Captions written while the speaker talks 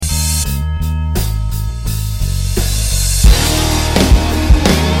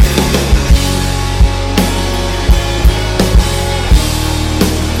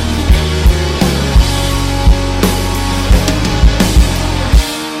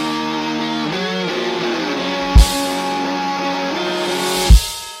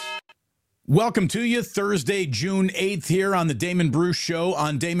Welcome to you Thursday, June 8th here on the Damon Bruce Show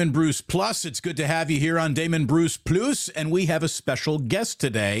on Damon Bruce Plus. It's good to have you here on Damon Bruce Plus, and we have a special guest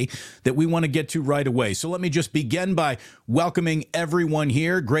today that we want to get to right away. So let me just begin by welcoming everyone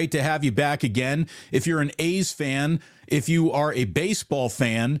here. Great to have you back again. If you're an A's fan, if you are a baseball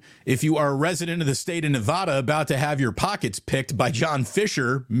fan, if you are a resident of the state of Nevada about to have your pockets picked by John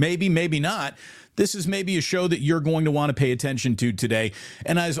Fisher, maybe not, this is maybe a show that you're going to want to pay attention to today.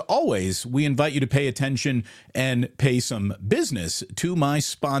 And as always, we invite you to pay attention and pay some business to my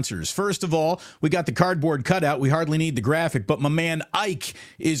sponsors. First of all, we got the cardboard cutout. We hardly need the graphic, but my man Ike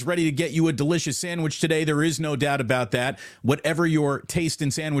is ready to get you a delicious sandwich today. There is no doubt about that. Whatever your taste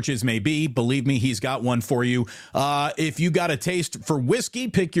in sandwiches may be, believe me, he's got one for you. If you got a taste for whiskey,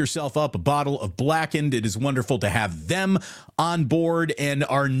 pick yourself up a bottle of Blackened. It is wonderful to have them on board. And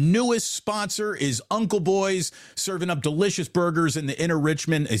our newest sponsor is Uncle Boys, serving up delicious burgers in the Inner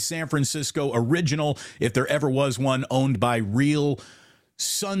Richmond, a San Francisco original, if there ever was one, owned by real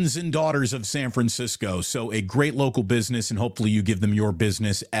sons and daughters of San Francisco. So a great local business, and hopefully you give them your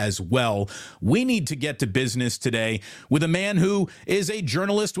business as well. We need to get to business today with a man who is a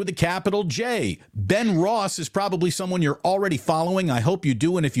journalist with a capital J. Ben Ross is probably someone you're already following. I hope you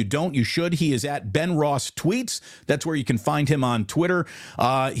do, and if you don't, you should. He is at Ben Ross Tweets. That's where you can find him on Twitter.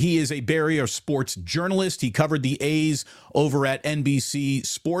 He is a Bay Area sports journalist. He covered the A's over at NBC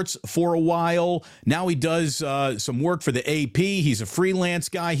Sports for a while. Now he does some work for the AP. He's a freelance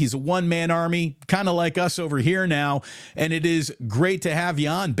guy. He's a one-man army, kind of like us over here now. And it is great to have you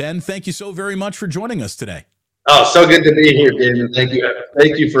on, Ben. Thank you so very much for joining us today. Oh, so good to be here, Damon. Thank you.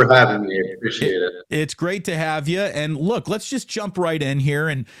 Thank you for having me. I appreciate it. It's great to have you. And look, let's just jump right in here.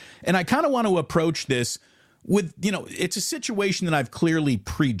 And I kind of want to approach this with, it's a situation that I've clearly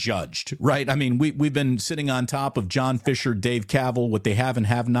prejudged, right? I mean, we've been sitting on top of John Fisher, Dave Kaval, what they have and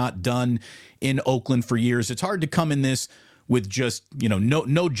have not done in Oakland for years. It's hard to come in this with just,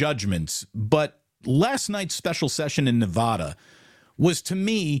 no judgments. But last night's special session in Nevada was, to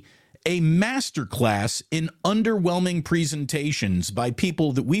me, a masterclass in underwhelming presentations by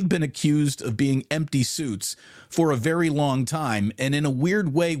people that we've been accused of being empty suits for a very long time. And in a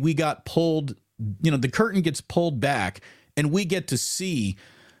weird way, we got pulled, the curtain gets pulled back and we get to see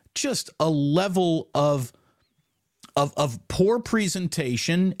just a level of poor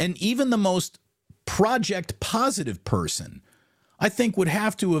presentation, and even the most project positive person, I think, would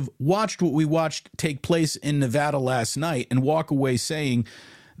have to have watched what we watched take place in Nevada last night and walk away saying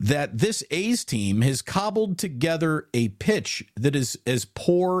that this A's team has cobbled together a pitch that is as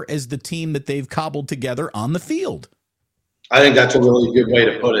poor as the team that they've cobbled together on the field. I think that's a really good way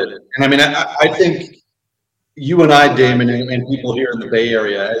to put it. And I mean, I think you and I, Damon, and people here in the Bay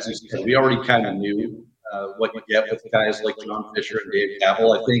Area, as you said, we already kind of knew what you get with guys like John Fisher and Dave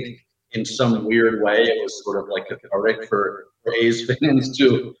Kaval. I think in some weird way, it was sort of like cathartic for A's fans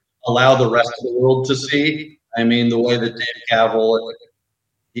to allow the rest of the world to see. I mean, the way that Dave Kaval,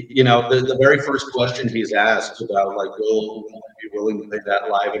 the very first question he's asked about, like, will you be willing to pay that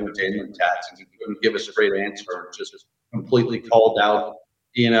live entertainment tax? And he couldn't give a straight answer, just completely called out,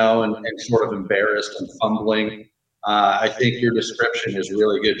 and sort of embarrassed and fumbling. I think your description is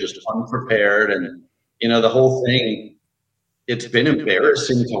really good, just unprepared. And, the whole thing, it's been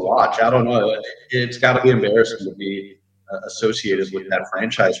embarrassing to watch. I don't know. It's got to be embarrassing to be associated with that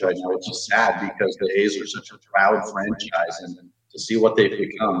franchise right now. It's just sad because the A's are such a proud franchise, and to see what they've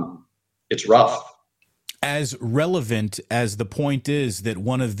become, it's rough. As relevant as the point is that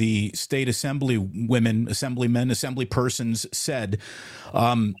one of the state assemblywomen, assemblymen, assembly persons said,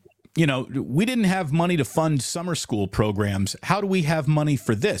 we didn't have money to fund summer school programs. How do we have money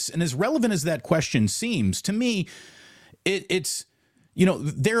for this? And as relevant as that question seems, to me, it's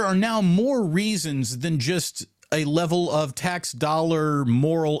there are now more reasons than just a level of tax dollar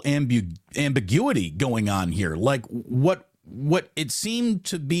moral ambiguity going on here. Like what it seemed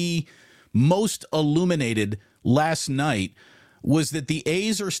to be most illuminated last night was that the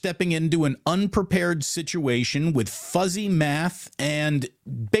A's are stepping into an unprepared situation with fuzzy math and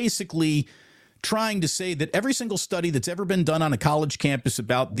basically trying to say that every single study that's ever been done on a college campus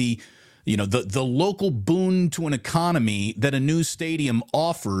about the local boon to an economy that a new stadium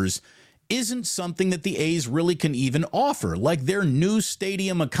offers isn't something that the A's really can even offer. Like, their new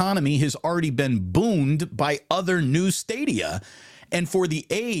stadium economy has already been booned by other new stadia. And for the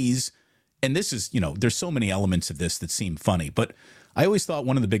A's, and this is, there's so many elements of this that seem funny, but I always thought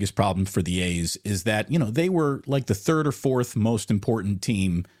one of the biggest problems for the A's is that, they were like the third or fourth most important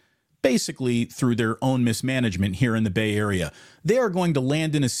team basically through their own mismanagement here in the Bay Area. They are going to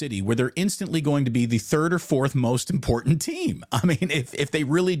land in a city where they're instantly going to be the third or fourth most important team. I mean, if they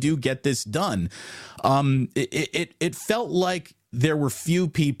really do get this done, it felt like there were few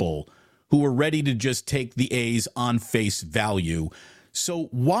people who were ready to just take the A's on face value. So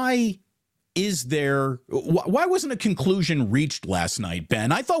why wasn't a conclusion reached last night,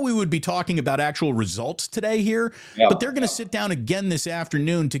 Ben? I thought we would be talking about actual results today here, but they're going to sit down again this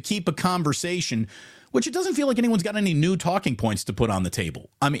afternoon to keep a conversation, which it doesn't feel like anyone's got any new talking points to put on the table.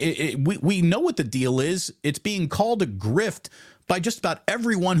 I mean, we know what the deal is. It's being called a grift by just about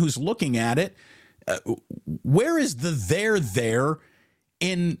everyone who's looking at it. Where is the there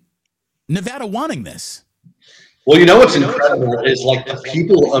in Nevada wanting this? Well, you know what's incredible is like the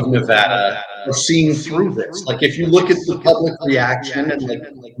people of Nevada are seeing through this. Like if you look at the public reaction and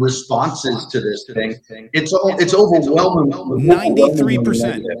like responses to this thing, it's overwhelming.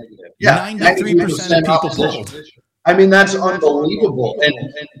 93%. Yeah, 93% of people polled. I mean, that's unbelievable. And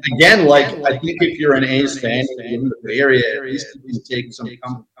again, like I think if you're an A's fan in the Bay Area, at least you can take some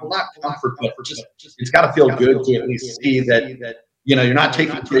not comfort, but just it's got to feel good to at least see that. You know, you're not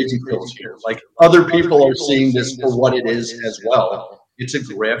taking crazy pills here. Like other people are seeing this for what it is as well. It's a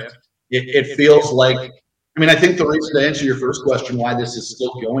grift. It feels like, I mean, I think the reason to answer your first question, why this is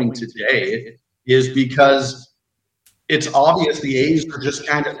still going today, is because it's obvious the A's are just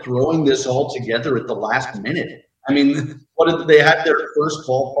kind of throwing this all together at the last minute. I mean, they had their first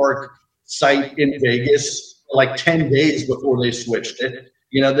ballpark site in Vegas like 10 days before they switched it.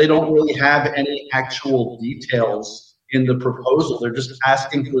 You know, they don't really have any actual details in the proposal. They're just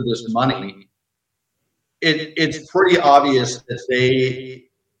asking for this money. It's pretty obvious that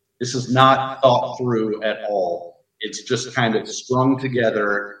this is not thought through at all. It's just kind of strung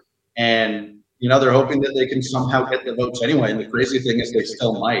together, and you know they're hoping that they can somehow get the votes anyway. And the crazy thing is they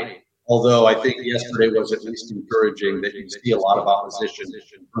still might. Although I think yesterday was at least encouraging that you see a lot of opposition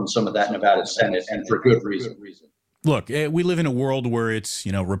from some of that Nevada Senate, and for good reason. Look, we live in a world where it's,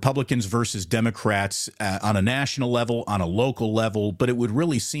 you know, Republicans versus Democrats on a national level, on a local level, but it would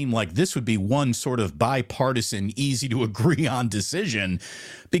really seem like this would be one sort of bipartisan, easy to agree on decision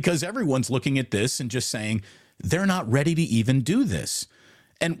because everyone's looking at this and just saying they're not ready to even do this.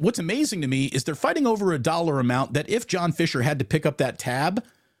 And what's amazing to me is they're fighting over a dollar amount that if John Fisher had to pick up that tab,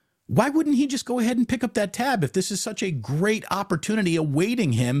 why wouldn't he just go ahead and pick up that tab if this is such a great opportunity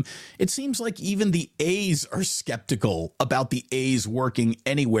awaiting him? It seems like even the A's are skeptical about the A's working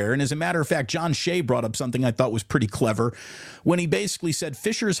anywhere. And as a matter of fact, John Shea brought up something I thought was pretty clever when he basically said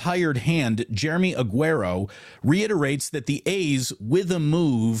Fisher's hired hand, Jeremy Aguero, reiterates that the A's, with a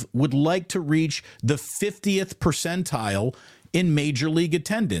move, would like to reach the 50th percentile in Major League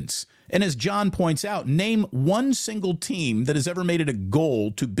attendance. And as John points out, name one single team that has ever made it a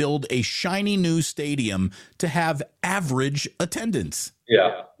goal to build a shiny new stadium to have average attendance.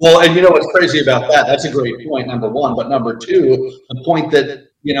 Yeah. Well, and you know what's crazy about that? That's a great point, number one. But number two, the point that,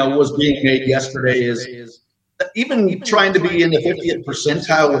 you know, was being made yesterday is even trying to be in the 50th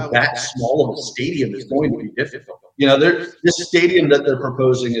percentile with that small of a stadium is going to be difficult. You know, this stadium that they're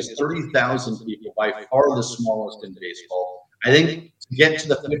proposing is 30,000 people, by far the smallest in baseball. I think to get to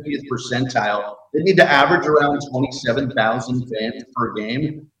the 50th percentile, they need to average around 27,000 fans per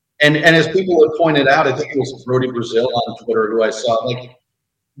game. And as people have pointed out, I think it was Brody Brazil on Twitter who I saw, like,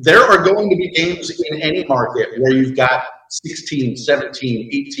 there are going to be games in any market where you've got 16, 17,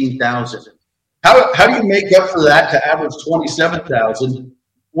 18,000. How do you make up for that to average 27,000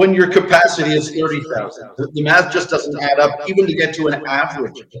 when your capacity is 30,000? The math just doesn't add up, even to get to an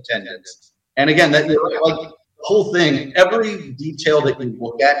average attendance. And again, that like the whole thing, every detail that you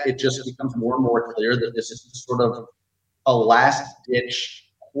look at, it just becomes more and more clear that this is sort of a last-ditch,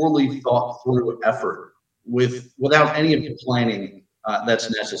 poorly thought-through effort without any of the planning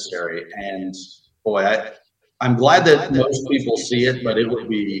that's necessary. And boy, I'm glad that most people see it, but it would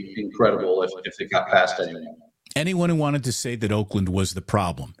be incredible if it got past anyone. Anyone who wanted to say that Oakland was the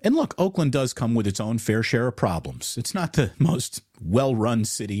problem. And look, Oakland does come with its own fair share of problems. It's not the most well-run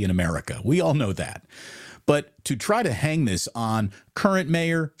city in America. We all know that. But to try to hang this on current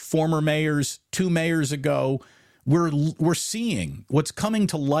mayor, former mayors, 2 mayors ago, we're seeing what's coming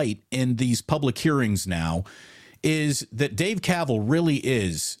to light in these public hearings now is that Dave Kaval really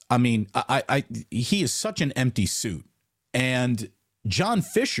is, I mean, he is such an empty suit. And John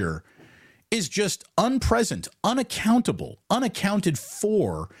Fisher is just unpresent, unaccountable, unaccounted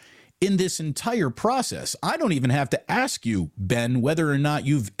for in this entire process. I don't even have to ask you, Ben, whether or not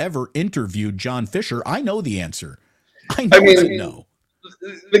you've ever interviewed John Fisher. I know the answer. I know it's a no.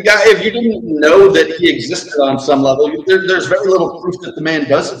 The guy, if you didn't know that he existed on some level, there's very little proof that the man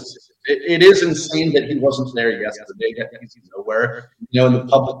doesn't. It is insane that he wasn't there yesterday. He's nowhere. In the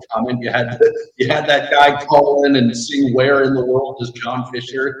public comment, you had that guy call in and sing "Where in the World is John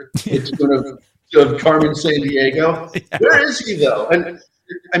Fisher?" It's going to Carmen Sandiego. Yeah. Where is he though? And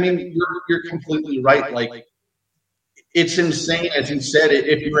I mean, you're completely right. Like, it's insane, as you said.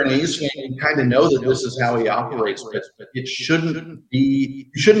 If you're an A's fan, you kind of know that this is how he operates, but it shouldn't be.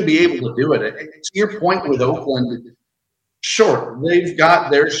 You shouldn't be able to do it. To your point with Oakland, sure, they've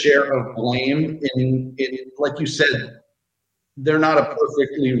got their share of blame. In like you said, they're not a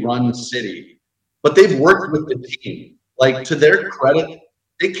perfectly run city, but they've worked with the team. Like, to their credit,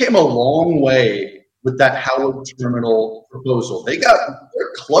 they came a long way with that Howard Terminal proposal. They're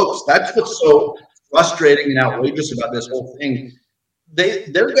close. That's what's so frustrating and outrageous about this whole thing.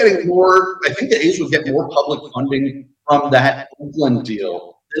 They're getting more. I think the A's would get more public funding from that Oakland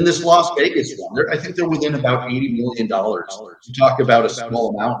deal than this Las Vegas one. I think they're within about $80 million. To talk about a small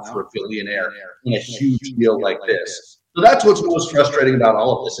amount for a billionaire in a huge deal like this. So that's what's most frustrating about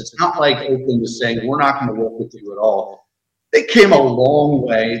all of this. It's not like Oakland is saying, we're not going to work with you at all. They came a long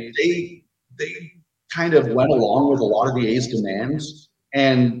way. They kind of went along with a lot of the A's demands,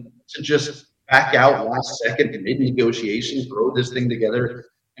 and to just back out last second in mid-negotiation, throw this thing together.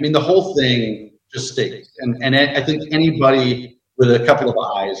 I mean, the whole thing just stinks. And I think anybody with a couple of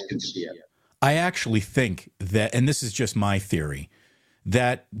eyes can see it. I actually think that, and this is just my theory,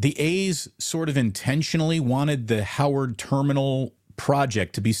 that the A's sort of intentionally wanted the Howard Terminal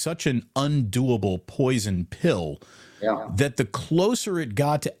project to be such an undoable poison pill that the closer it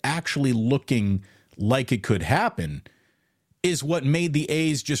got to actually looking like it could happen is what made the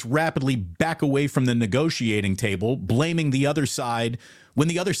A's just rapidly back away from the negotiating table, blaming the other side when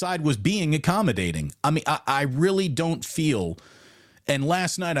the other side was being accommodating. I mean, I really don't feel, and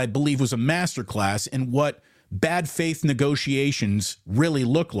last night I believe was a masterclass in what bad faith negotiations really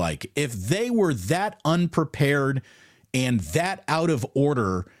look like. If they were that unprepared and that out of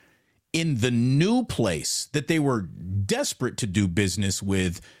order in the new place that they were desperate to do business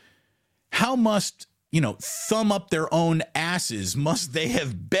with, how must thumb up their own asses must they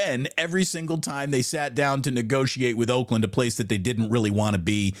have been every single time they sat down to negotiate with Oakland, a place that they didn't really want to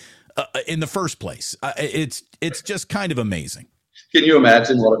be in the first place? It's just kind of amazing. Can you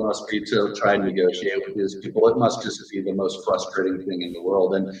imagine what it must be to try and negotiate with these people? It must just be the most frustrating thing in the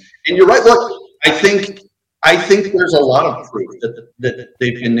world. And you're right. Look, I think there's a lot of proof that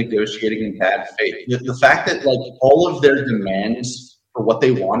they've been negotiating in bad faith. The fact that, like, all of their demands for what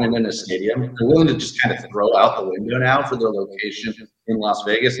they wanted in a stadium, they're willing to just kind of throw out the window now for their location in Las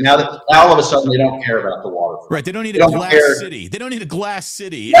Vegas. Now all of a sudden they don't care about the waterfront. Right. They don't need a glass city. They don't need a glass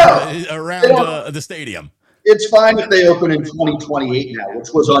city around the stadium. It's fine if they open in 2028 now, which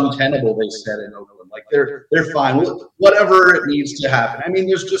was untenable, they said in Oakland. Like, they're fine. Whatever it needs to happen. I mean,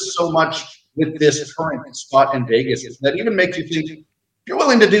 there's just so much with this current spot in Vegas that even makes you think, if you're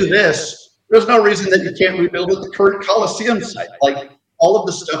willing to do this, there's no reason that you can't rebuild at the current Coliseum site. Like, all of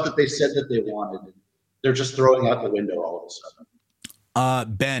the stuff that they said that they wanted, they're just throwing out the window all of a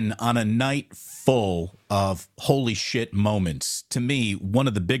sudden. Ben, on a night full of holy shit moments, to me, one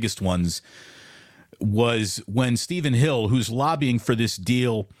of the biggest ones was when Stephen Hill, who's lobbying for this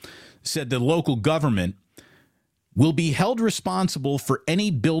deal, said the local government will be held responsible for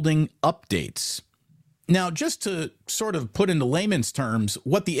any building updates. Now, just to sort of put into layman's terms,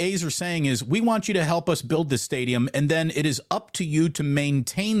 what the A's are saying is, we want you to help us build this stadium, and then it is up to you to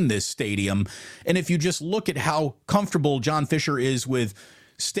maintain this stadium. And if you just look at how comfortable John Fisher is with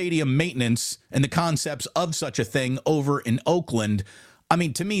stadium maintenance and the concepts of such a thing over in Oakland, I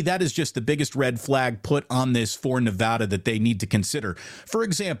mean, to me, that is just the biggest red flag put on this for Nevada that they need to consider. For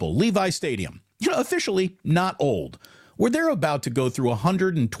example, Levi Stadium, officially not old. Where they're about to go through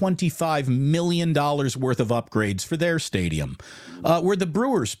 $125 million worth of upgrades for their stadium. Where the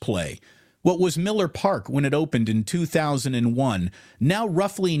Brewers play, what was Miller Park when it opened in 2001, now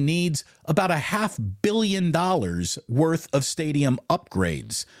roughly needs about $500 million worth of stadium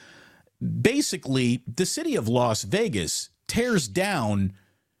upgrades. Basically, the city of Las Vegas tears down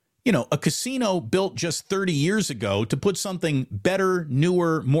a casino built just 30 years ago to put something better,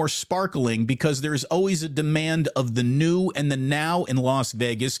 newer, more sparkling, because there's always a demand of the new and the now in Las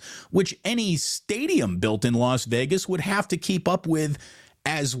Vegas, which any stadium built in Las Vegas would have to keep up with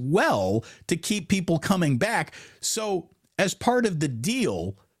as well to keep people coming back. So as part of the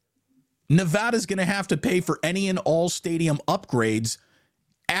deal, Nevada's going to have to pay for any and all stadium upgrades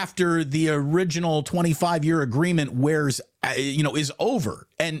after the original 25-year agreement is over.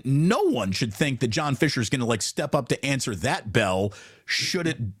 And no one should think that John Fisher is going to step up to answer that bell should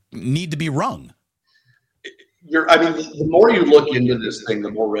it need to be rung. I mean, the more you look into this thing,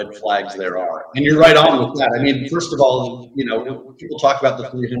 the more red flags there are. And you're right on with that. I mean, first of all, when people talk about the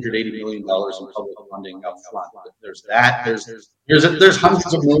 $380 million in public funding up front. There's that. There's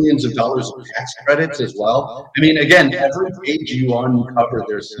hundreds of millions of dollars of tax credits as well. I mean, again, every page you uncover,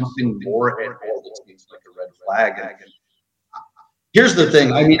 there's something more and more that seems like a red flag. And here's the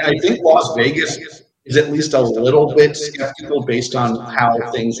thing. I mean, I think Las Vegas is at least a little bit skeptical based on how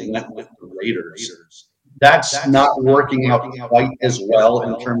things went with the Raiders. That's not working out quite as well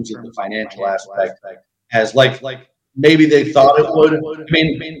in terms of the financial aspect as like maybe they thought it would. I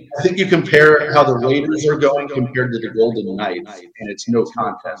mean, I think you compare how the Raiders are going compared to the Golden Knights, and it's no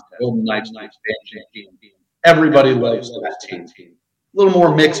contest. The Golden Knights are an expansion team. Everybody loves that team. A little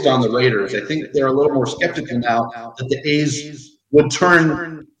more mixed on the Raiders. I think they're a little more skeptical now that the A's would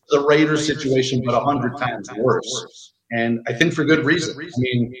turn the Raiders situation but 100 times worse. And I think for good reason. I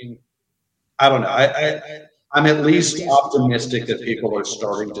mean, I don't know. I'm at least optimistic that people are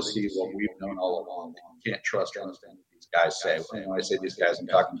starting to see what we've known all along. You can't trust anything these guys say. When I say these guys, I'm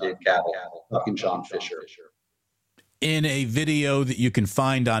talking Dave Kaval, talking John Fisher. In a video that you can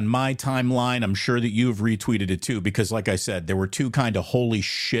find on my timeline, I'm sure that you've retweeted it too, because like I said, there were two kind of holy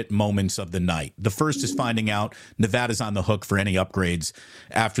shit moments of the night. The first is finding out Nevada's on the hook for any upgrades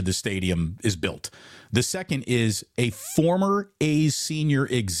after the stadium is built. The second is a former A's senior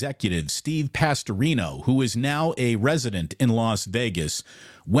executive, Steve Pastorino, who is now a resident in Las Vegas,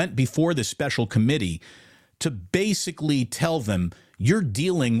 went before the special committee to basically tell them, you're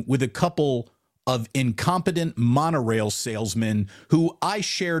dealing with a couple of incompetent monorail salesmen who I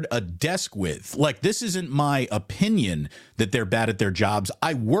shared a desk with. Like, this isn't my opinion that they're bad at their jobs.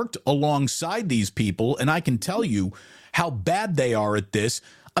 I worked alongside these people, and I can tell you how bad they are at this.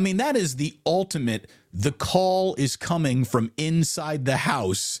 I mean, that is the ultimate. The call is coming from inside the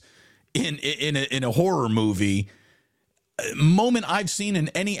house in a horror movie moment I've seen in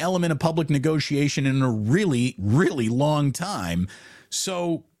any element of public negotiation in a really, really long time.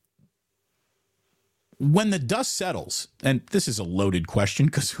 So when the dust settles, and this is a loaded question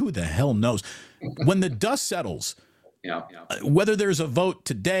because who the hell knows, when the dust settles, whether there's a vote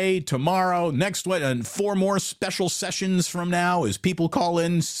today, tomorrow, next week, and 4 more special sessions from now as people call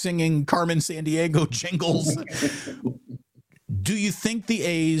in singing Carmen Sandiego jingles, do you think the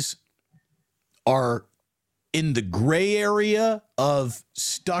A's are in the gray area of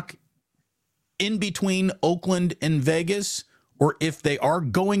stuck in between Oakland and Vegas? Or if they are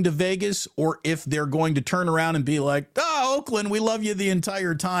going to Vegas, or if they're going to turn around and be like, oh, Oakland, we love you the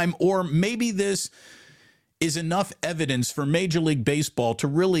entire time. Or maybe this is enough evidence for Major League Baseball to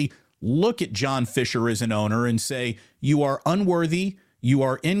really look at John Fisher as an owner and say, you are unworthy, you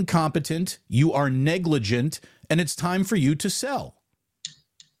are incompetent, you are negligent, and it's time for you to sell.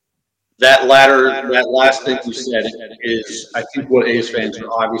 That last thing you said is, I think, what A's fans are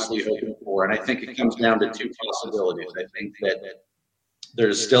obviously hoping for. And I think it comes down to 2 possibilities. I think that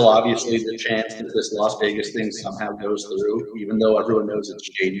there's still obviously the chance that this Las Vegas thing somehow goes through, even though everyone knows it's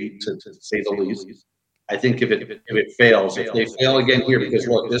shady, to say the least. I think if it fails, if they fail again here, because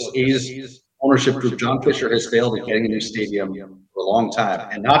look, this A's ownership group, John Fisher, has failed at getting a new stadium for a long time,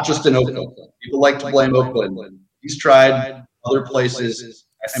 and not just in Oakland. People like to blame Oakland. He's tried other places.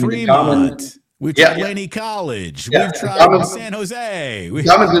 Fremont. We've tried Laney College. We've tried San Jose. The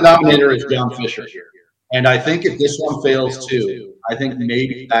common denominator is John Fisher here. And I think if this one fails too, I think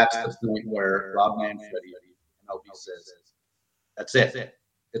maybe that's the point where Rob Manfredi MLB says, that's it.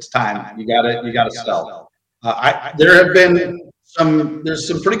 It's time. You gotta sell. There have been there's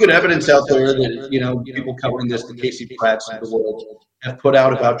some pretty good evidence out there that, people covering this, the Casey Pratts of the world, have put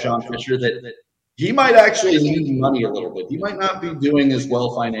out about John Fisher that he might actually need money a little bit. He might not be doing as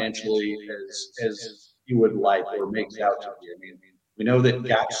well financially as he would like or makes out to be. I mean, we know that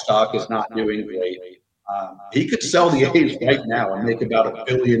GAP stock is not doing great. He could sell the A's right now and make about $1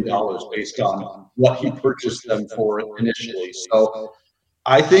 billion based on what he purchased them for initially. So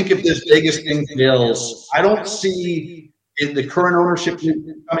I think if this Vegas thing fails, I don't see the current ownership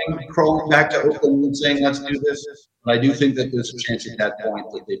crawling back to Oakland and saying, let's do this. But I do think that there's a chance at that point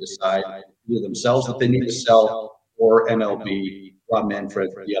that they decide either themselves that they need to sell, or MLB, Rob Manfred,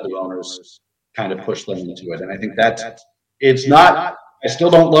 the other owners, kind of push them into it. And I think it's not, I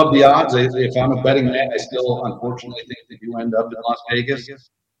still don't love the odds. If I'm a betting man, I still unfortunately think that you end up in Las Vegas,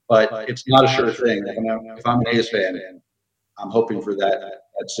 but it's not a sure thing. If I'm an A's fan, I'm hoping for that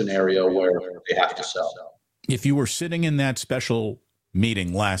scenario where they have to sell. If you were sitting in that special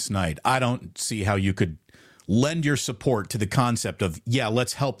meeting last night, I don't see how you could lend your support to the concept of,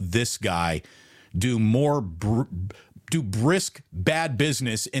 let's help this guy do more do brisk bad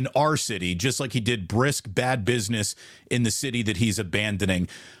business in our city, just like he did brisk bad business in the city that he's abandoning.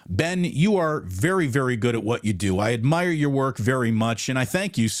 Ben, you are very, very good at what you do. I admire your work very much, and I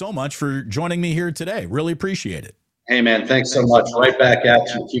thank you so much for joining me here today. Really appreciate it. Hey, man, thanks so much. Right back at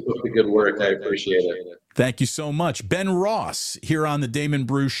you. Keep up the good work. I appreciate it. Thank you so much. Ben Ross here on the Damon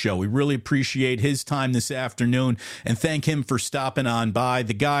Bruce Show. We really appreciate his time this afternoon and thank him for stopping on by.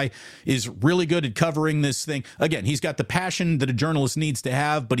 The guy is really good at covering this thing. Again, he's got the passion that a journalist needs to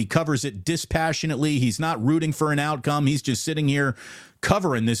have, but he covers it dispassionately. He's not rooting for an outcome. He's just sitting here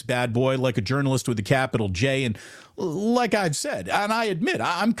covering this bad boy like a journalist with a capital J. And like I've said, and I admit,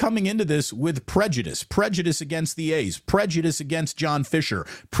 I'm coming into this with prejudice against the A's, prejudice against John Fisher,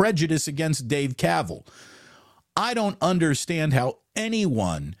 prejudice against Dave Kaval. I don't understand how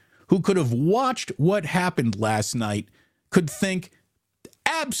anyone who could have watched what happened last night could think,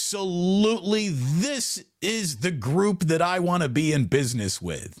 absolutely, this is the group that I want to be in business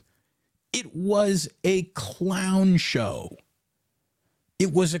with. It was a clown show.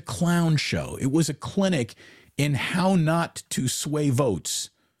 It was a clown show. It was a clinic in how not to sway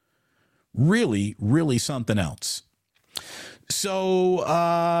votes. Really, really something else. So,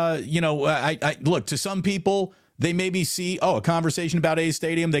 I look, to some people, they maybe see, a conversation about A's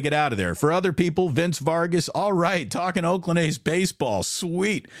Stadium, they get out of there. For other people, Vince Vargas, all right, talking Oakland A's baseball,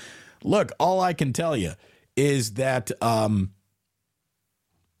 sweet. Look, all I can tell you is that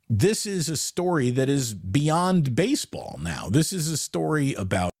this is a story that is beyond baseball now. This is a story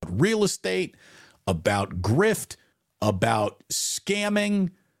about real estate, about grift, about scamming,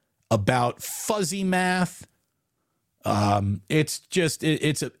 about fuzzy math.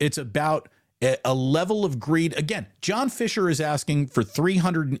 It's about a level of greed. Again, John Fisher is asking for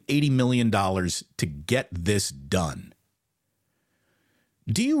 $380 million to get this done.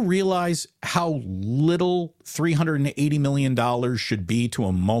 Do you realize how little $380 million should be to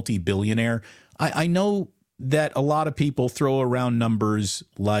a multi-billionaire? I know that a lot of people throw around numbers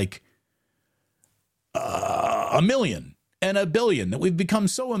like $1 million and $1 billion, that we've become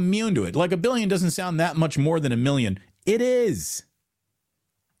so immune to it. Like $1 billion doesn't sound that much more than $1 million. It is.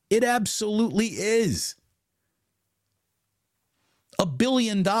 It absolutely is. $1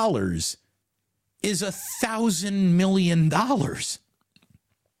 billion is $1,000 million.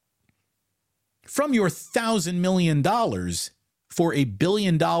 From your $1,000 million for $1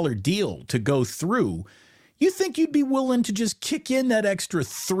 billion deal to go through, you think you'd be willing to just kick in that extra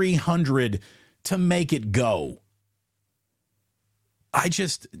 300 to make it go?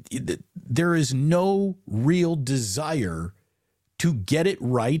 There is no real desire to get it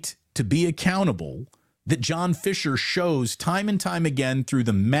right, to be accountable, that John Fisher shows time and time again through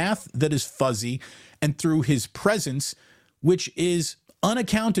the math that is fuzzy and through his presence, which is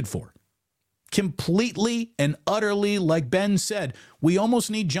unaccounted for. Completely and utterly, like Ben said, we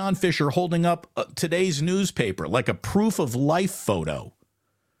almost need John Fisher holding up today's newspaper like a proof of life photo.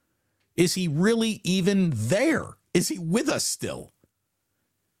 Is he really even there? Is he with us still?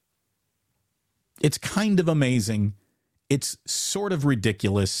 It's kind of amazing. It's sort of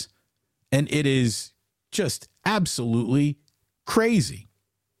ridiculous. And it is just absolutely crazy.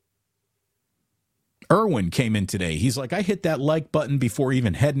 Irwin came in today. He's like, I hit that like button before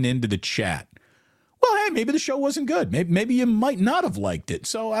even heading into the chat. Well, hey, maybe the show wasn't good. Maybe you might not have liked it.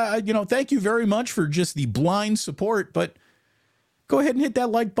 So, thank you very much for just the blind support. But go ahead and hit that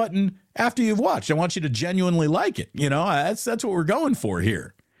like button after you've watched. I want you to genuinely like it. That's what we're going for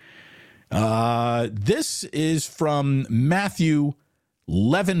here. This is from Matthew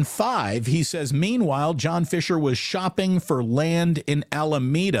 11:5. He says, meanwhile, John Fisher was shopping for land in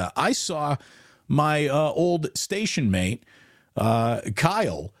Alameda. I saw my old station mate,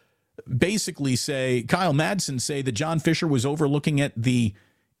 Kyle Madsen say that John Fisher was overlooking at the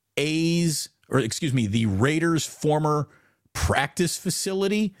the Raiders' former practice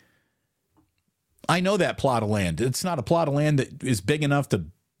facility. I know that plot of land. It's not a plot of land that is big enough to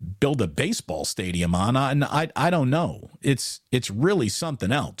build a baseball stadium on. And I don't know. It's really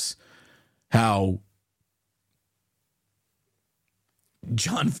something else. How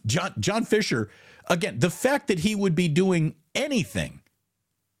John Fisher, again, the fact that he would be doing anything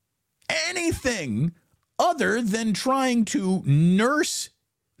other than trying to nurse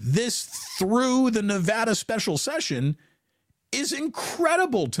this through the Nevada special session is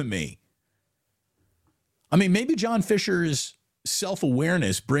incredible to me. I mean, maybe John Fisher's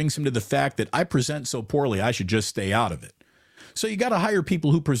self-awareness brings him to the fact that I present so poorly, I should just stay out of it. So you got to hire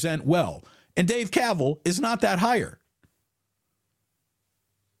people who present well. And Dave Kaval is not that hire.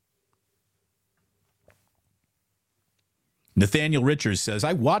 Nathaniel Richards says,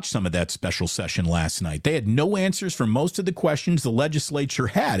 I watched some of that special session last night. They had no answers for most of the questions the legislature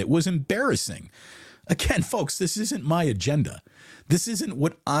had. It was embarrassing. Again, folks, this isn't my agenda. This isn't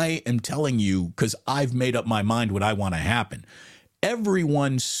what I am telling you because I've made up my mind what I want to happen.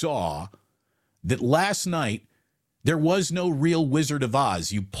 Everyone saw that last night there was no real Wizard of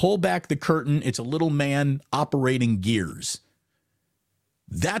Oz. You pull back the curtain, it's a little man operating gears.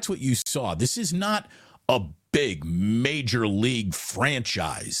 That's what you saw. This is not a big major league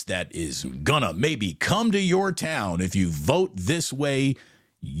franchise that is gonna maybe come to your town. If you vote this way,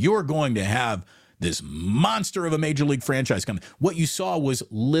 you're going to have this monster of a major league franchise coming. What you saw was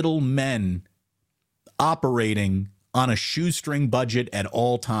little men operating on a shoestring budget at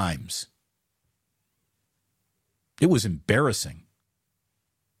all times. It was embarrassing.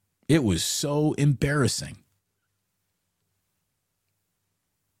 It was so embarrassing.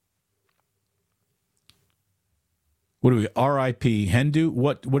 What do we, R.I.P. Hendu?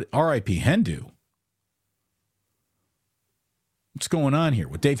 What R.I.P. Hendu? What's going on here?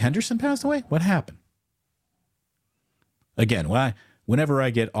 What, Dave Henderson passed away? What happened? Again, whenever I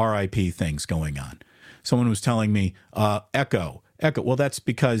get R.I.P. things going on, someone was telling me, Echo. Well, that's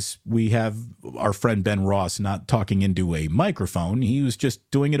because we have our friend Ben Ross not talking into a microphone. He was just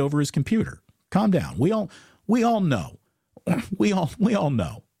doing it over his computer. Calm down. We all know. We all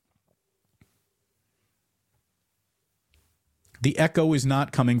know. The echo is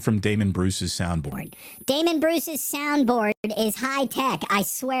not coming from Damon Bruce's soundboard. Damon Bruce's soundboard is high tech, I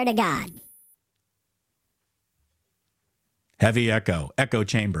swear to God. Heavy echo, echo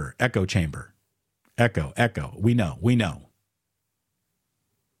chamber, echo chamber, echo. We know.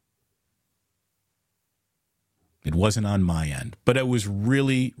 It wasn't on my end, but it was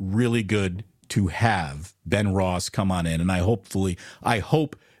really, really good to have Ben Ross come on in. And I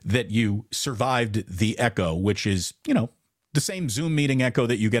hope that you survived the echo, which is, the same Zoom meeting echo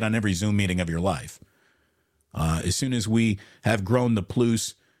that you get on every Zoom meeting of your life. As soon as we have grown the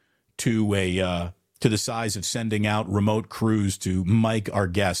Plus to the size of sending out remote crews to mic our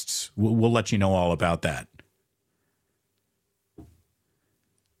guests, we'll let you know all about that.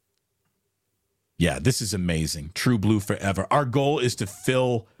 Yeah, this is amazing. True Blue forever. Our goal is to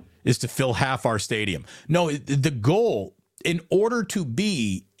fill half our stadium. No, the goal, in order to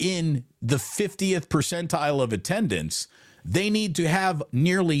be in the 50th percentile of attendance, they need to have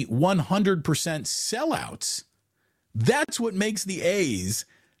nearly 100% sellouts. That's what makes the A's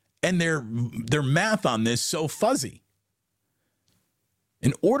and their math on this so fuzzy.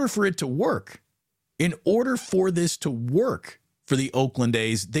 In order for it to work, in order for this to work for the Oakland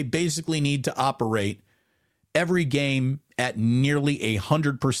A's, they basically need to operate every game at nearly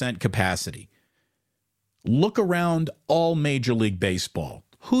 100% capacity. Look around all Major League Baseball.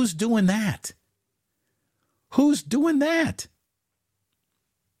 Who's doing that? Who's doing that?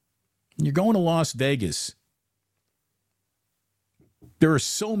 You're going to Las Vegas. There are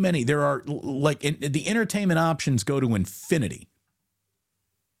so many. There are, the entertainment options go to infinity.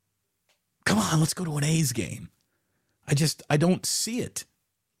 Come on, let's go to an A's game. I don't see it.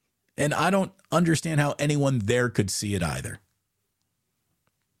 And I don't understand how anyone there could see it either.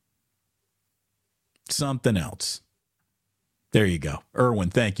 Something else. There you go. Erwin,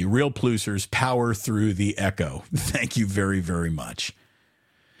 thank you. Real Plusers, power through the echo. Thank you very, very much.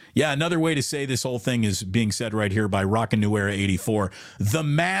 Yeah, another way to say this whole thing is being said right here by Rockin' New Era 84. The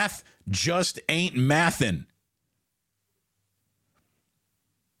math just ain't mathin'.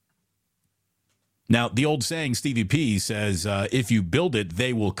 Now, the old saying, Stevie P says, if you build it,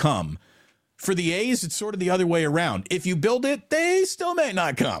 they will come. For the A's, it's sort of the other way around. If you build it, they still may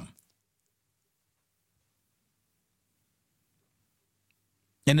not come.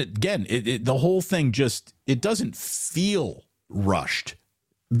 And again, the whole thing just, it doesn't feel rushed.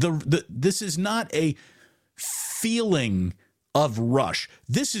 This is not a feeling of rush.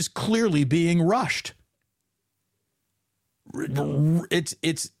 This is clearly being rushed.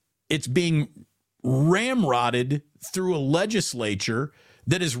 It's being ramrodded through a legislature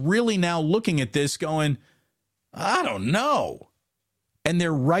that is really now looking at this going, I don't know. And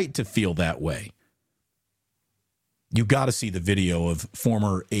they're right to feel that way. You got to see the video of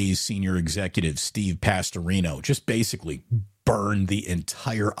former A's senior executive Steve Pastorino just basically burn the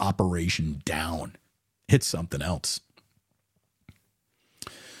entire operation down. It's something else.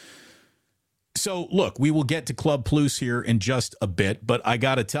 So, look, we will get to Club Plus here in just a bit, but I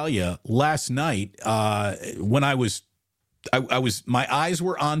got to tell you, last night when I was my eyes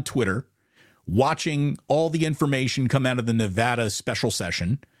were on Twitter watching all the information come out of the Nevada special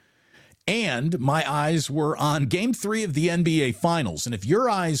session. And my eyes were on Game 3 of the NBA Finals. And if your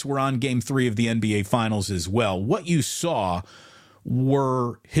eyes were on Game 3 of the NBA Finals as well, what you saw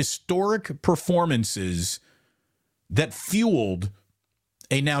were historic performances that fueled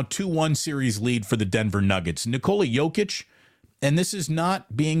a now 2-1 series lead for the Denver Nuggets. Nikola Jokic, and this is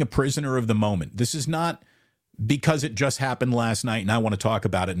not being a prisoner of the moment. This is not because it just happened last night and I want to talk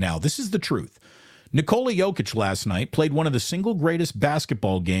about it now. This is the truth. Nikola Jokic last night played one of the single greatest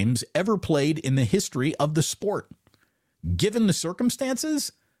basketball games ever played in the history of the sport. Given the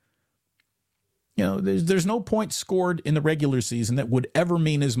circumstances, there's no point scored in the regular season that would ever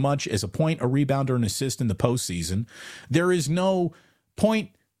mean as much as a point, a rebound, or an assist in the postseason. There is no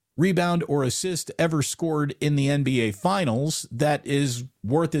point, rebound, or assist ever scored in the NBA Finals that is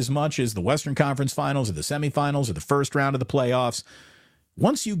worth as much as the Western Conference Finals or the semifinals or the first round of the playoffs.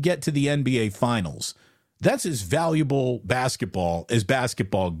 Once you get to the NBA Finals, that's as valuable basketball as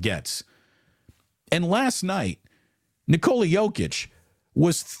basketball gets. And last night, Nikola Jokic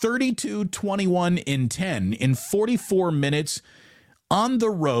was 32, 21, and 10 in 44 minutes on the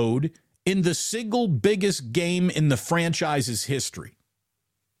road in the single biggest game in the franchise's history.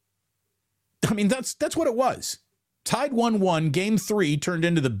 I mean, that's what it was. Tied 1-1, Game 3 turned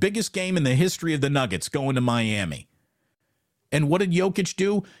into the biggest game in the history of the Nuggets going to Miami. And what did Jokic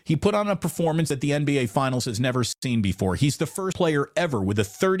do? He put on a performance that the NBA Finals has never seen before. He's the first player ever with a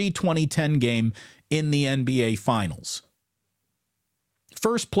 30-20-10 game in the NBA Finals.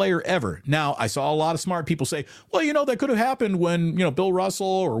 First player ever. Now, I saw a lot of smart people say, well, that could have happened when, Bill Russell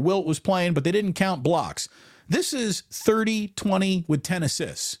or Wilt was playing, but they didn't count blocks. This is 30-20 with 10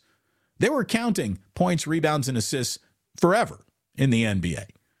 assists. They were counting points, rebounds, and assists forever in the NBA.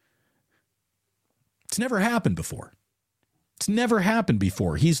 It's never happened before. It's never happened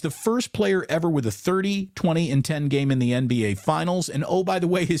before. He's the first player ever with a 30, 20, and 10 game in the NBA Finals. And oh, by the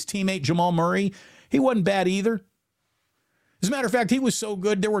way, his teammate Jamal Murray, he wasn't bad either. As a matter of fact, he was so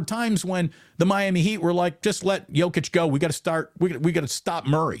good, there were times when the Miami Heat were like, just let Jokic go. We got to stop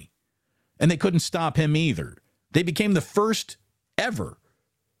Murray. And they couldn't stop him either. They became the first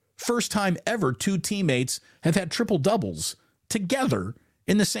time ever two teammates have had triple doubles together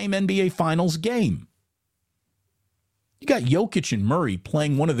in the same NBA Finals game. You got Jokic and Murray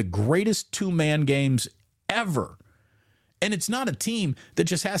playing one of the greatest two-man games ever. And it's not a team that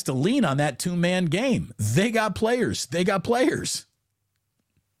just has to lean on that two-man game. They got players.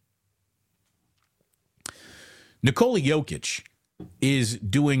 Nikola Jokic is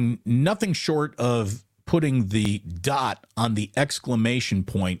doing nothing short of putting the dot on the exclamation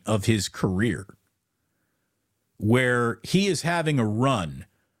point of his career, where he is having a run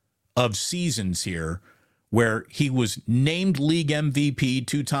of seasons here where he was named league MVP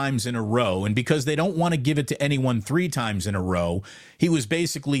 2 times in a row. And because they don't want to give it to anyone 3 times in a row, he was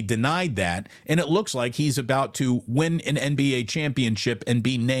basically denied that. And it looks like he's about to win an NBA championship and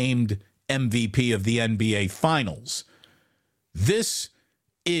be named MVP of the NBA Finals. This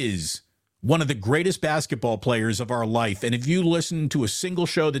is one of the greatest basketball players of our life. And if you listen to a single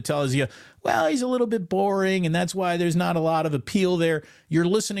show that tells you, well, he's a little bit boring and that's why there's not a lot of appeal there, you're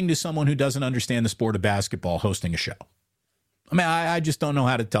listening to someone who doesn't understand the sport of basketball hosting a show. I mean, I just don't know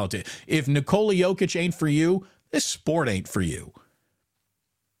how to tell it to you. If Nikola Jokic ain't for you, this sport ain't for you.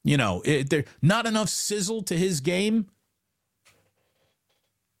 There's not enough sizzle to his game.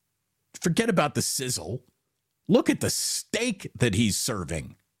 Forget about the sizzle. Look at the steak that he's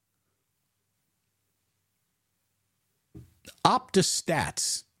serving. Opta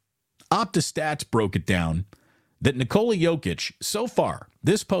Stats broke it down that Nikola Jokic, so far,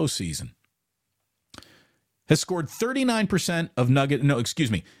 this postseason, has scored 39% of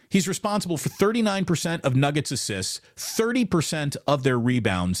he's responsible for 39% of Nuggets assists, 30% of their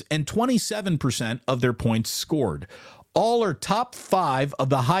rebounds, and 27% of their points scored. All are top 5 of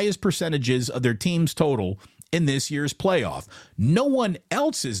the highest percentages of their team's total in this year's playoff. No one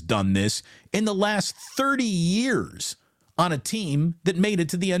else has done this in the last 30 years on a team that made it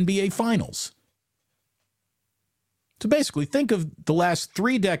to the NBA Finals. So basically, think of the last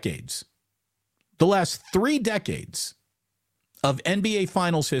 3 decades. The last 3 decades of NBA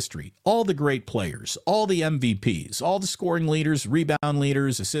Finals history. All the great players, all the MVPs, all the scoring leaders, rebound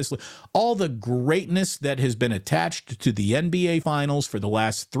leaders, assist leaders, all the greatness that has been attached to the NBA Finals for the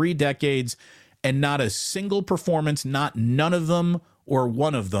last 3 decades, and not a single performance, none of them or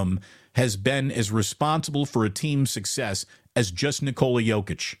one of them has been as responsible for a team's success as just Nikola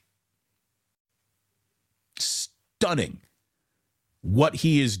Jokic. Stunning what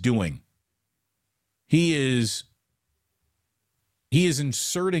he is doing. He is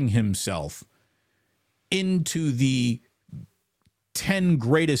inserting himself into the 10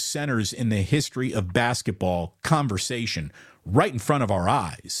 greatest centers in the history of basketball conversation right in front of our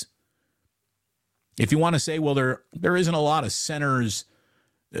eyes. If you want to say, well, there isn't a lot of centers,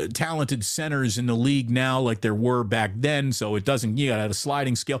 talented centers in the league now like there were back then, so it doesn't, you got a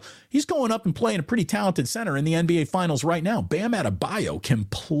sliding scale. He's going up and playing a pretty talented center in the NBA Finals right now. Bam Adebayo can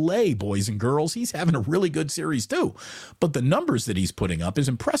play, boys and girls. He's having a really good series too. But the numbers that he's putting up, as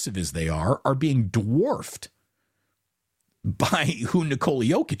impressive as they are being dwarfed by who Nikola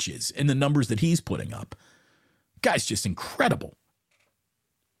Jokic is and the numbers that he's putting up. Guy's just incredible.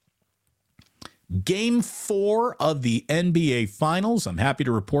 Game 4 of the NBA Finals. I'm happy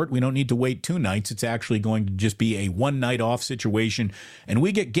to report we don't need to wait 2 nights. It's actually going to just be a 1 night off situation. And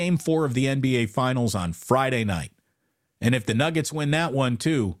we get Game 4 of the NBA Finals on Friday night. And if the Nuggets win that one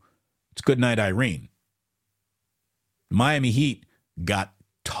too, it's good night, Irene. Miami Heat got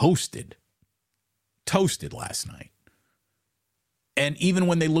toasted. Toasted last night. And even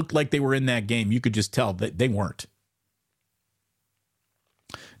when they looked like they were in that game, you could just tell that they weren't.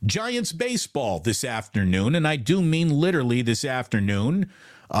 Giants baseball this afternoon, and I do mean literally this afternoon.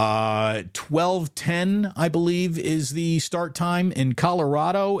 12:10, I believe, is the start time in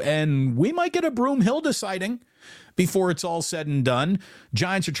Colorado, and we might get a Broomhill sighting before it's all said and done.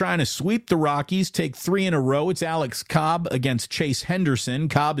 Giants are trying to sweep the Rockies, take 3 in a row. It's Alex Cobb against Chase Henderson.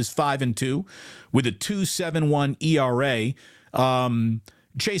 Cobb is 5-2 with a 2.71 ERA.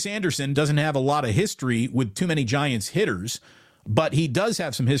 Chase Anderson doesn't have a lot of history with too many Giants hitters, but he does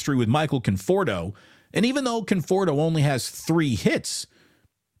have some history with Michael Conforto. And even though Conforto only has 3 hits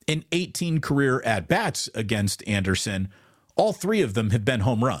in 18 career at-bats against Anderson, all 3 of them have been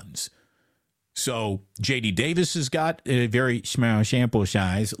home runs. So J.D. Davis has got a very small sample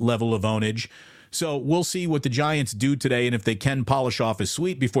size level of ownage. So we'll see what the Giants do today and if they can polish off a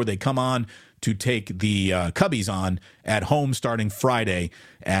sweep before they come on to take the Cubbies on at home starting Friday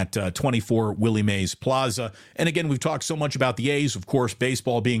at 24 Willie Mays Plaza. And again, we've talked so much about the A's, of course,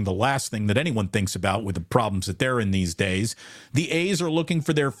 baseball being the last thing that anyone thinks about with the problems that they're in these days. The A's are looking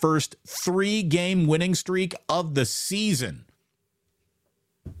for their first 3-game winning streak of the season.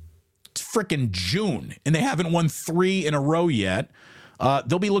 It's frickin' June, and they haven't won 3 in a row yet.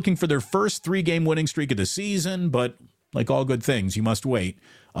 They'll be looking for their first 3-game winning streak of the season, but like all good things, you must wait.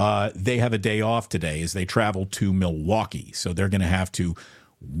 They have a day off today as they travel to Milwaukee. So they're going to have to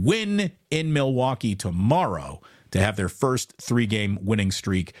win in Milwaukee tomorrow to have their first 3-game winning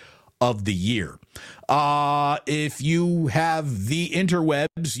streak of the year. If you have the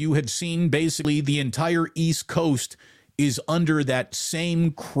interwebs, you have seen basically the entire East Coast is under that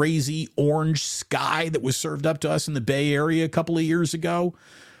same crazy orange sky that was served up to us in the Bay Area a couple of years ago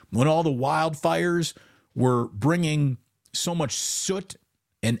when all the wildfires were bringing so much soot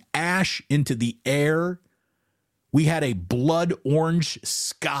and ash into the air. We had a blood orange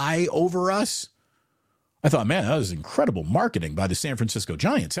sky over us. I thought, man, that was incredible marketing by the San Francisco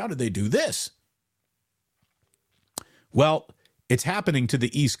Giants. How did they do this? Well, it's happening to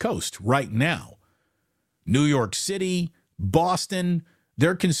the East Coast right now. New York City, Boston,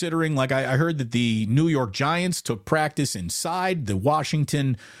 they're considering, like I heard that the New York Giants took practice inside. The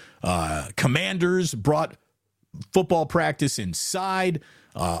Washington Commanders brought football practice inside.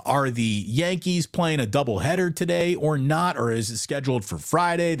 Are the Yankees playing a doubleheader today or not? Or is it scheduled for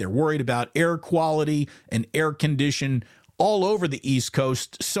Friday? They're worried about air quality and air condition all over the East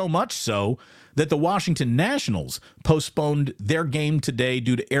Coast, so much so that the Washington Nationals postponed their game today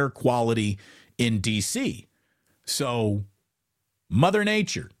due to air quality in D.C. So Mother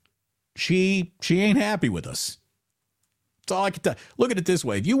Nature, she ain't happy with us. That's all I can tell. Look at it this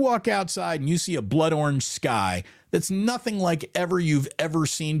way. If you walk outside and you see a blood orange sky that's nothing like you've ever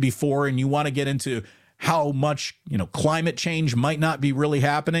seen before, and you want to get into how much, climate change might not be really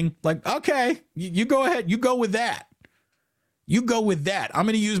happening, like, okay, you go ahead. You go with that. You go with that. I'm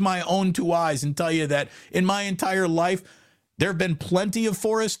going to use my own 2 eyes and tell you that in my entire life, there have been plenty of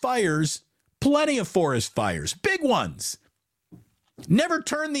forest fires, big ones. Never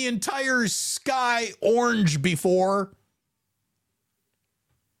turned the entire sky orange before.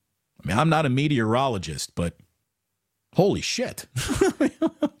 I mean, I'm not a meteorologist, but holy shit.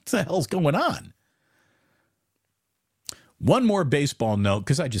 What the hell's going on? One more baseball note,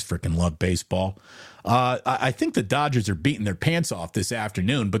 because I just freaking love baseball. I think the Dodgers are beating their pants off this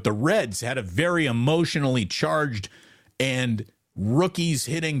afternoon, but the Reds had a very emotionally charged and rookies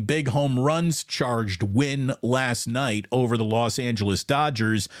hitting big home runs charged win last night over the Los Angeles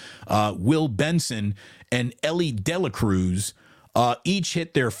Dodgers. Will Benson and Ellie De La Cruz each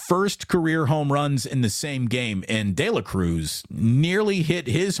hit their first career home runs in the same game, and De La Cruz nearly hit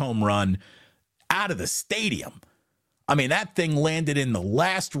his home run out of the stadium. I mean, that thing landed in the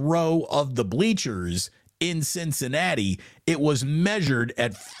last row of the bleachers in Cincinnati. It was measured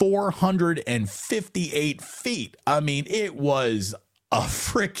at 458 feet. I mean, it was a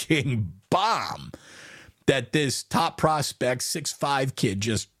freaking bomb that this top prospect 6'5" kid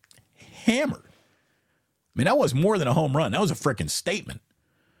just hammered. I mean, that was more than a home run. That was a freaking statement.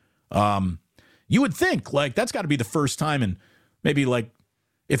 You would think, like, that's got to be the first time in maybe, like,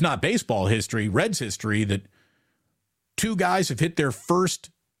 if not baseball history, Reds history, that two guys have hit their first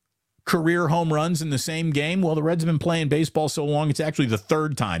career home runs in the same game. Well, the Reds have been playing baseball so long, it's actually the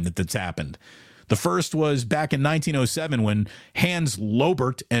third time that that's happened. The first was back in 1907 when Hans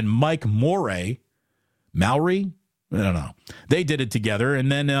Lobert and Mike Mowry, I don't know, they did it together. And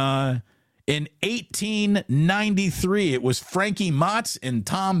then in 1893, it was Frankie Motz and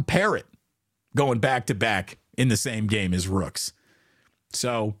Tom Parrott going back-to-back in the same game as rooks.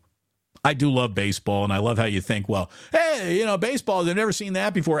 So I do love baseball, and I love how you think, well, hey, you know, baseball, they've never seen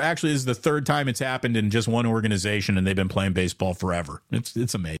that before. Actually, this is the third time it's happened in just one organization, and they've been playing baseball forever.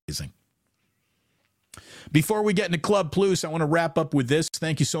 It's amazing. Before we get into Club Plus, I want to wrap up with this.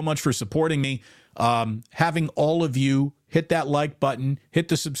 Thank you so much for supporting me. Having all of you hit that like button, hit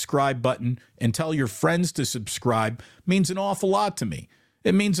the subscribe button, and tell your friends to subscribe means an awful lot to me.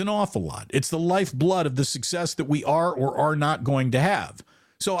 It means an awful lot. It's the lifeblood of the success that we are or are not going to have.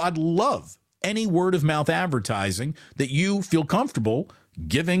 So I'd love any word of mouth advertising that you feel comfortable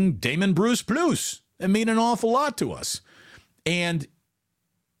giving Damon Bruce Plus. It means an awful lot to us. And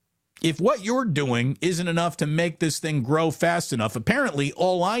if what you're doing isn't enough to make this thing grow fast enough, apparently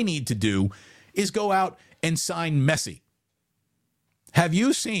all I need to do is go out and sign Messi. Have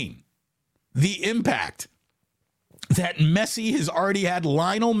you seen the impact that Messi has already had?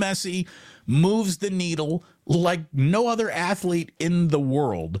 Lionel Messi moves the needle like no other athlete in the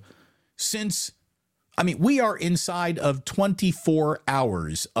world since, I mean, we are inside of 24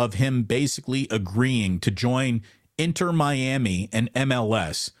 hours of him basically agreeing to join Inter Miami and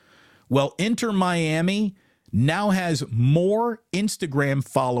MLS. Well, Inter Miami now has more Instagram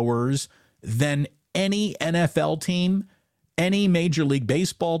followers than any NFL team, any Major League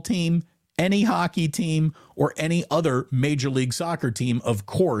Baseball team, any hockey team, or any other Major League Soccer team, of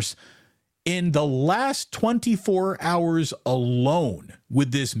course. In the last 24 hours alone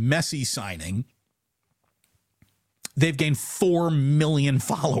with this Messi signing, they've gained 4 million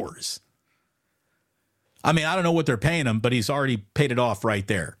followers. I mean, I don't know what they're paying him, but he's already paid it off right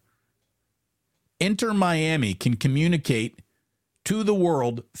there. Inter Miami can communicate to the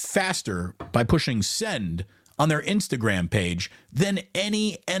world faster by pushing send on their Instagram page than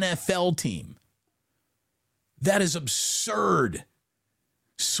any NFL team. That is absurd.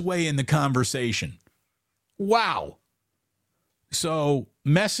 Sway in the conversation. Wow. So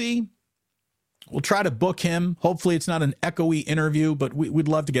Messi, we'll try to book him. Hopefully it's not an echoey interview, but we'd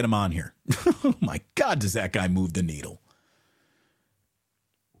love to get him on here. Oh my God, does that guy move the needle?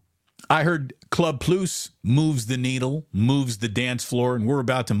 I heard Club Plus moves the needle, moves the dance floor, and we're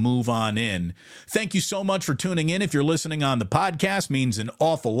about to move on in. Thank you so much for tuning in. If you're listening on the podcast, means an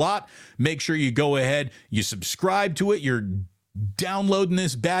awful lot. Make sure you go ahead, you subscribe to it. You're downloading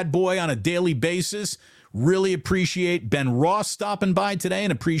this bad boy on a daily basis. Really appreciate Ben Ross stopping by today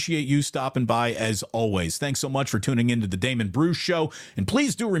and appreciate you stopping by as always. Thanks so much for tuning into the Damon Bruce Show. And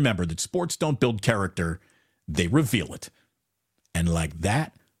please do remember that sports don't build character, they reveal it. And like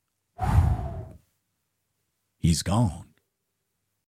that, he's gone.